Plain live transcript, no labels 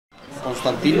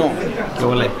Constantino, que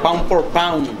vale, pound for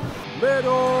pound.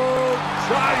 Middle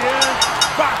Giant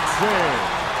Boxing.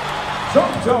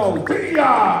 JoJo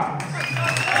Diaz.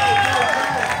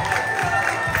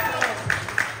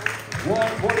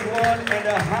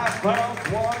 141.5 pounds,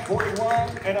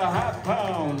 141.5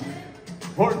 pounds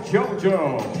for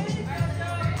JoJo.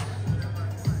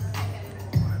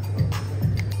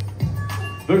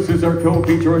 This is our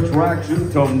co-feature attraction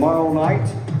tomorrow night,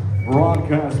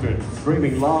 broadcasted,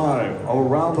 streaming live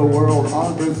around the world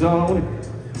on DAZN.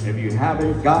 If you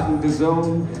haven't gotten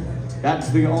DAZN, that's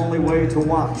the only way to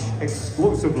watch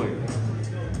exclusively.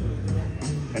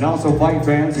 And also, fight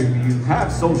fans, if you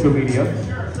have social media,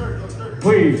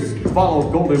 please follow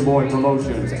Golden Boy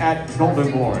Promotions at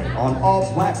Golden Boy on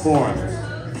all platforms.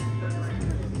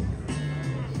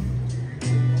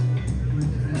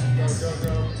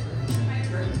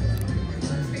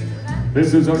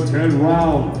 This is our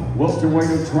 10-round welterweight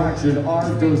attraction, our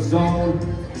DAZN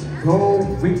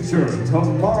co-feature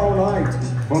tomorrow night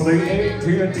from the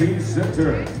AT&T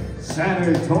Center, San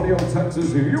Antonio,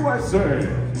 Texas, USA.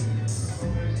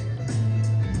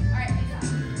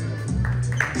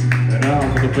 And now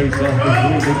for the face-off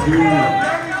between the two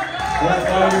fighters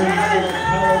from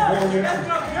California.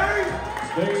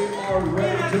 They are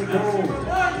ready to go.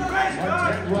 Our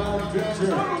 10-round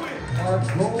feature, our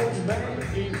co-main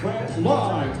event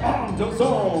live on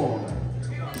DAZN.